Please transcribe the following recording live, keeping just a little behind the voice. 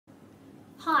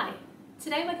Hi,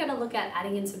 today we're going to look at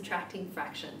adding and subtracting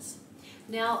fractions.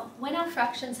 Now, when our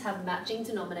fractions have matching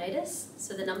denominators,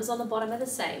 so the numbers on the bottom are the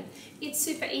same, it's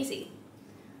super easy.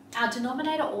 Our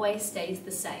denominator always stays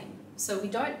the same. So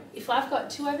if I've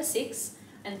got 2 over 6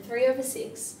 and 3 over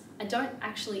 6, I don't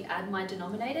actually add my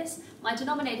denominators. My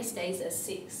denominator stays as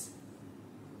 6.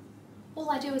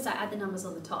 All I do is I add the numbers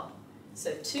on the top.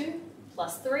 So 2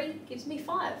 plus 3 gives me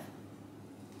 5.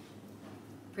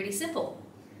 Pretty simple.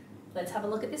 Let's have a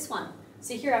look at this one.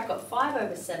 So here I've got 5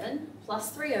 over 7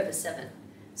 plus 3 over 7.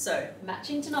 So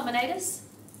matching denominators.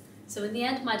 So in the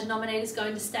end, my denominator is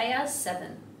going to stay as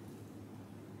 7.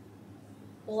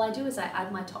 All I do is I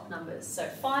add my top numbers. So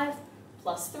 5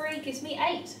 plus 3 gives me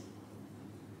 8.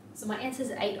 So my answer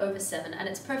is 8 over 7, and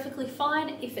it's perfectly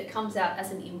fine if it comes out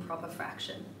as an improper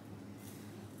fraction.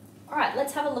 All right,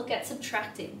 let's have a look at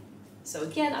subtracting. So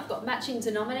again, I've got matching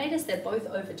denominators. They're both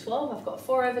over 12. I've got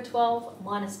 4 over 12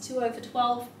 minus 2 over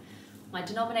 12. My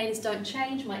denominators don't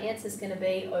change. My answer is going to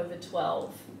be over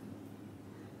 12.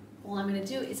 All I'm going to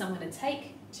do is I'm going to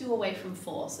take 2 away from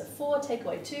 4. So 4 take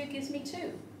away 2 gives me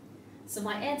 2. So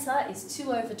my answer is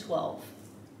 2 over 12.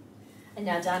 And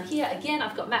now down here, again,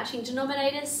 I've got matching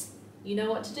denominators. You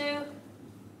know what to do.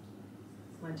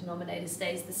 My denominator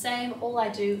stays the same. All I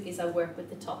do is I work with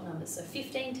the top numbers. So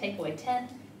 15 take away 10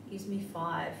 gives me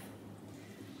 5.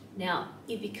 Now,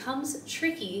 it becomes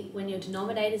tricky when your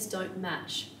denominators don't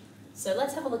match. So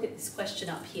let's have a look at this question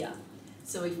up here.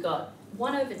 So we've got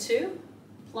 1 over 2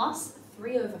 plus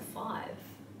 3 over 5.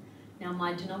 Now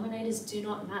my denominators do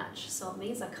not match, so it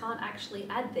means I can't actually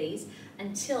add these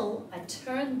until I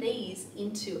turn these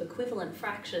into equivalent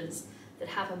fractions that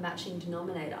have a matching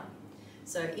denominator.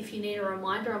 So if you need a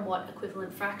reminder on what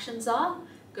equivalent fractions are,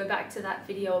 go back to that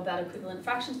video about equivalent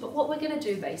fractions. But what we're going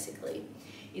to do basically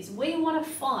is we want to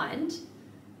find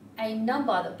a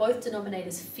number that both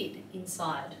denominators fit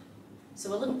inside. So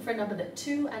we're looking for a number that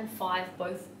 2 and 5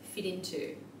 both fit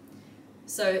into.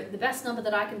 So the best number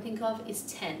that I can think of is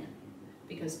 10,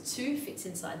 because 2 fits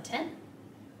inside 10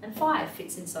 and 5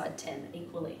 fits inside 10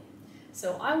 equally.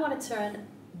 So I want to turn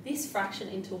this fraction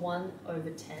into 1 over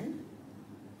 10,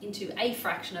 into a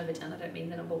fraction over 10, I don't mean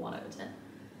the number 1 over 10.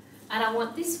 And I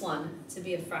want this one to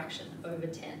be a fraction over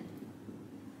 10.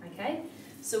 Okay,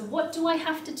 so what do I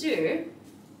have to do?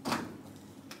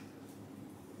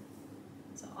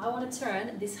 So I want to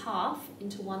turn this half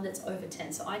into one that's over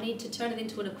 10. So I need to turn it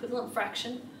into an equivalent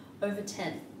fraction over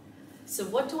 10. So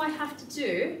what do I have to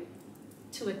do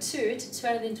to a 2 to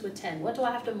turn it into a 10? What do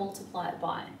I have to multiply it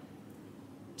by?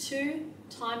 2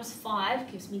 times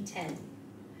 5 gives me 10.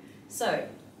 So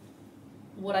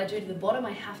what I do to the bottom,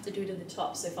 I have to do to the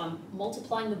top. So if I'm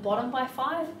multiplying the bottom by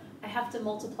 5, I have to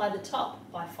multiply the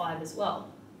top by 5 as well.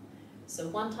 So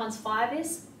 1 times 5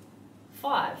 is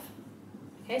 5.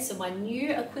 Okay, so my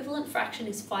new equivalent fraction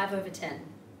is 5 over 10. All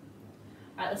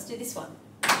right, let's do this one.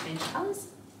 Change colours.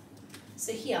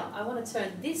 So here, I want to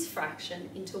turn this fraction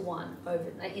into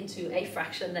a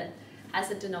fraction that has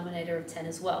a denominator of 10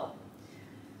 as well.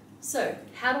 So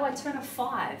how do I turn a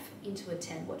 5 into a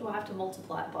 10? What do I have to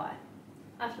multiply it by?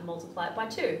 I have to multiply it by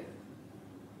 2.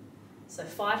 So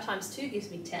 5 times 2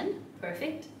 gives me 10,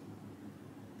 perfect.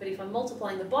 But if I'm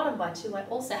multiplying the bottom by 2, I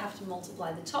also have to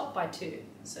multiply the top by 2.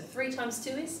 So 3 times 2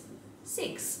 is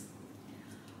 6.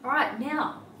 All right,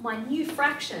 now my new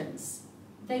fractions,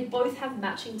 they both have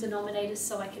matching denominators,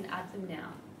 so I can add them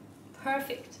now.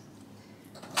 Perfect.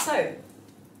 So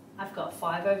I've got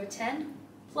 5 over 10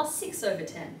 plus 6 over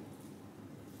 10.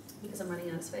 Because I'm running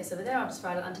out of space over there, I'll just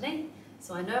write it underneath.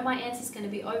 So I know my answer is going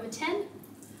to be over 10,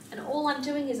 and all I'm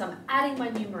doing is I'm adding my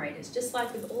numerators. Just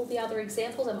like with all the other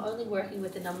examples, I'm only working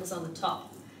with the numbers on the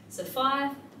top. So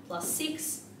 5 plus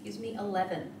 6 gives me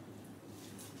 11.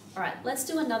 All right, let's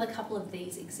do another couple of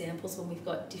these examples when we've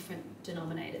got different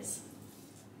denominators.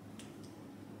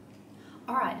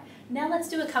 All right, now let's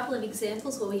do a couple of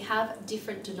examples where we have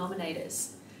different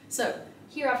denominators. So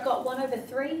here I've got 1 over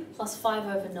 3 plus 5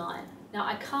 over 9. Now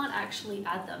I can't actually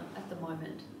add them at the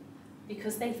moment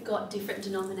because they've got different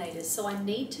denominators. So I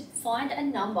need to find a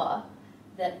number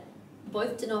that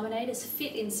both denominators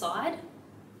fit inside,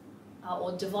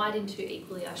 or divide into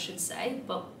equally, I should say,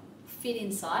 but fit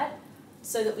inside,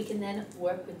 so that we can then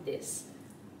work with this.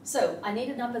 So I need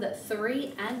a number that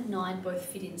 3 and 9 both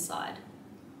fit inside.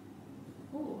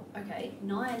 Oh, okay,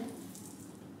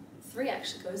 3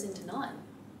 actually goes into 9.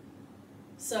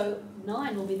 So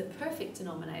 9 will be the perfect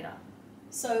denominator.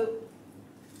 So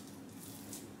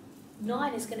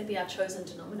 9 is going to be our chosen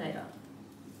denominator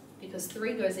because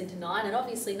 3 goes into 9, and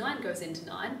obviously 9 goes into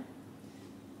 9.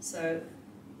 So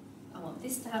I want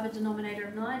this to have a denominator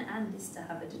of 9 and this to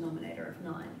have a denominator of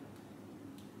 9.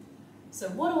 So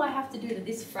what do I have to do to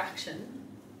this fraction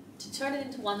to turn it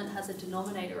into one that has a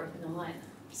denominator of 9?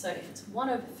 So if it's 1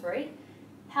 over 3,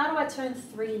 how do I turn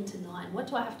 3 into 9? What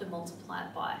do I have to multiply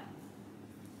it by?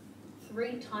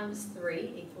 3 times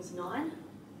 3 equals 9.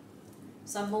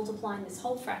 So I'm multiplying this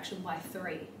whole fraction by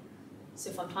 3. So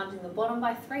if I'm timesing the bottom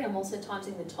by 3, I'm also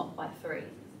timesing the top by 3.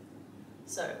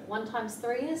 So 1 times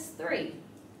 3 is 3.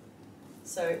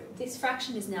 So this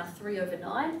fraction is now 3 over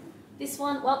 9. This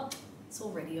one, well, it's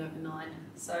already over 9.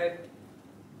 So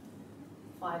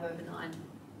 5 over 9.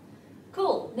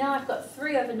 Cool, now I've got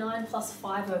 3 over 9 plus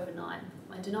 5 over 9.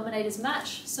 My denominators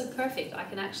match, so perfect. I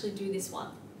can actually do this one.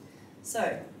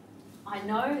 So I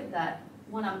know that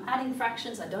when I'm adding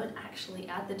fractions, I don't actually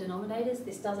add the denominators.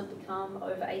 This doesn't become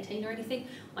over 18 or anything.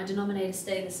 My denominators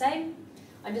stay the same.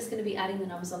 I'm just going to be adding the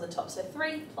numbers on the top. So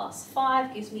 3 plus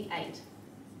 5 gives me 8.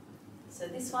 So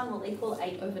this one will equal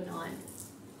 8 over 9.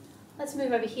 Let's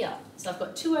move over here. So I've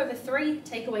got 2 over 3,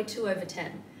 take away 2 over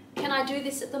 10. Can I do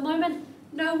this at the moment?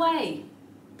 No way,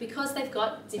 because they've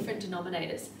got different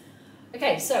denominators.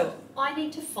 Okay, so I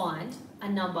need to find a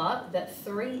number that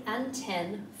 3 and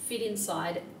 10 fit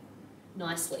inside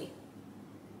nicely.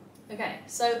 Okay,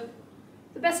 so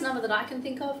the best number that I can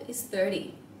think of is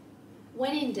 30.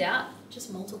 When in doubt,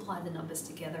 just multiply the numbers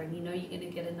together and you know you're going to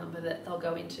get a number that they'll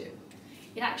go into.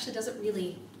 It actually doesn't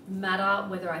really matter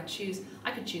whether I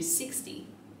could choose 60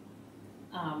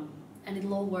 and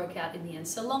it'll all work out in the end.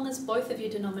 So long as both of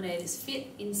your denominators fit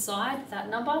inside that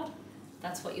number,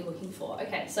 that's what you're looking for.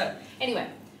 Okay, so anyway,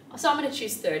 so I'm going to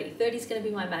choose 30. 30 is going to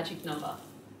be my magic number.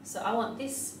 So I want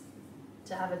this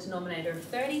to have a denominator of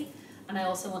 30, and I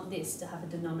also want this to have a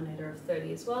denominator of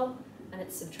 30 as well, and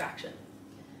it's subtraction.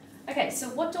 Okay, so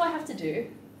what do I have to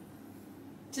do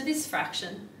to this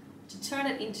fraction to turn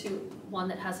it into one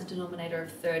that has a denominator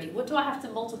of 30? What do I have to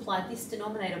multiply this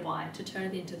denominator by to turn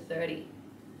it into 30?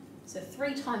 So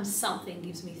 3 times something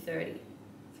gives me 30.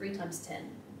 3 times 10.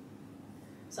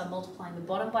 So I'm multiplying the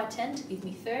bottom by 10 to give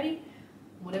me 30.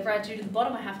 Whatever I do to the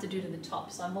bottom, I have to do to the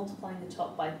top. So I'm multiplying the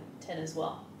top by 10 as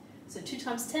well. So 2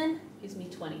 times 10 gives me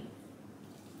 20.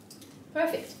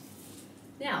 Perfect.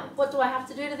 Now, what do I have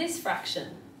to do to this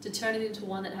fraction to turn it into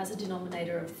one that has a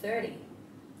denominator of 30?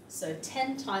 So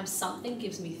 10 times something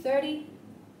gives me 30.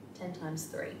 10 times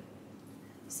 3.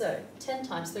 So 10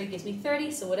 times 3 gives me 30.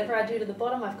 So whatever I do to the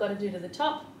bottom, I've got to do to the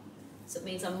top. So it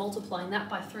means I'm multiplying that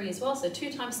by 3 as well. So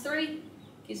 2 times 3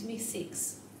 gives me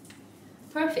 6.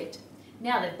 Perfect.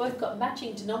 Now they've both got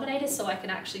matching denominators, so I can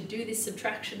actually do this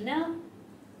subtraction now.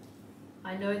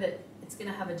 I know that it's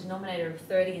going to have a denominator of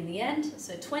 30 in the end.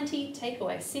 So 20 take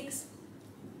away 6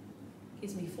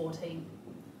 gives me 14.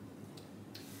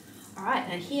 All right,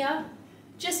 now here,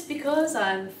 just because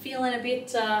I'm feeling a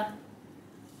bit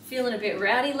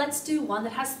rowdy, let's do one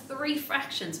that has 3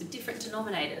 fractions with different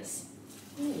denominators.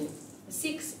 Ooh, a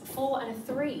 6, a 4, and a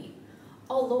 3.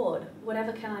 Oh Lord,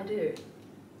 whatever can I do?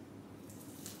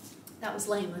 That was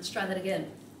lame, let's try that again.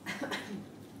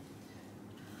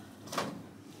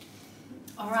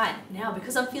 All right, now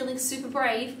because I'm feeling super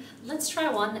brave, let's try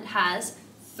one that has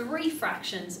 3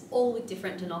 fractions, all with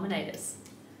different denominators.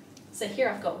 So here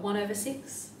I've got 1 over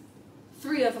 6,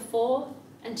 3 over 4,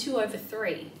 and 2 over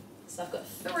 3. So I've got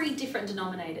 3 different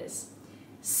denominators.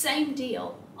 Same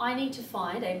deal, I need to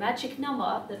find a magic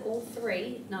number that all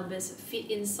 3 numbers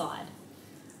fit inside.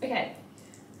 Okay,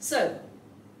 so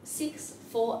 6,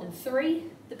 4, and 3,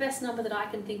 the best number that I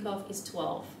can think of is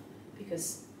 12,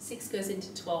 because 6 goes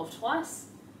into 12 twice,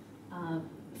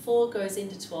 4 goes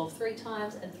into 12 3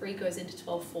 times, and 3 goes into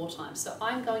 12 4 times. So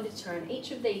I'm going to turn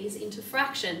each of these into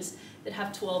fractions that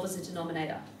have 12 as a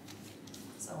denominator.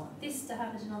 So I want this to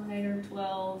have a denominator of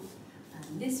 12,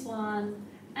 and this one,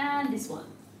 and this one.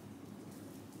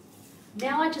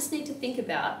 Now I just need to think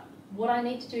about what I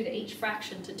need to do to each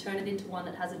fraction to turn it into one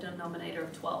that has a denominator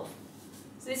of 12.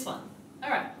 So this one,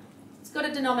 all right, it's got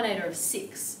a denominator of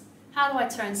 6. How do I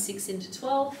turn 6 into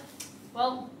 12?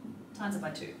 Well, times it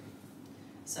by 2.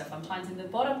 So if I'm timesing the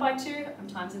bottom by 2, I'm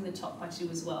timesing the top by 2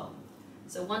 as well.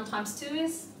 So 1 times 2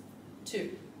 is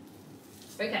 2.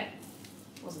 Okay,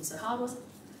 wasn't so hard, was it?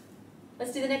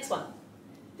 Let's do the next one.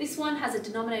 This one has a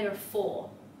denominator of 4.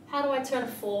 How do I turn a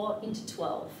 4 into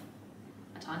 12?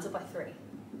 I times it by 3.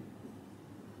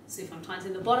 So if I'm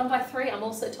timesing the bottom by 3, I'm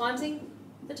also timesing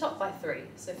the top by 3.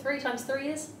 So 3 times 3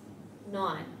 is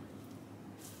 9.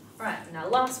 All right, now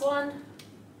last one.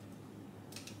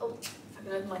 Oh, if I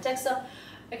can open my texter.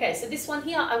 Okay, so this one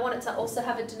here, I want it to also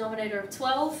have a denominator of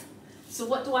 12. So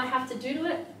what do I have to do to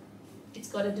it? It's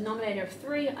got a denominator of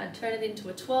 3. I turn it into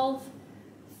a 12.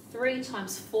 3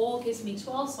 times 4 gives me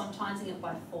 12, so I'm timesing it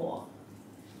by 4.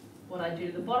 What I do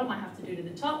to the bottom, I have to do to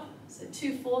the top. So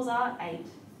 2 4s are 8.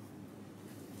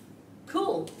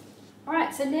 Cool. All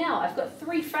right, so now I've got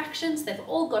 3 fractions. They've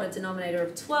all got a denominator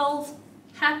of 12.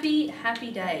 Happy,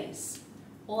 happy days.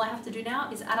 All I have to do now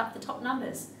is add up the top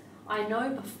numbers. I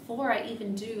know before I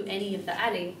even do any of the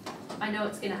adding, I know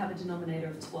it's going to have a denominator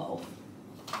of 12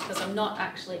 because I'm not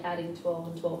actually adding 12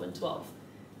 and 12 and 12.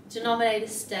 Denominators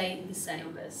stay the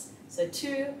same. So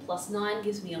 2 plus 9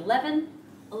 gives me 11.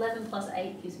 11 plus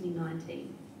 8 gives me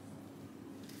 19.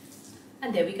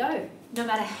 And there we go. No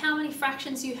matter how many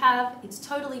fractions you have, it's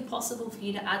totally possible for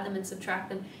you to add them and subtract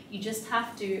them. You just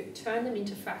have to turn them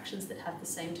into fractions that have the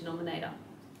same denominator.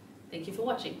 Thank you for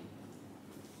watching.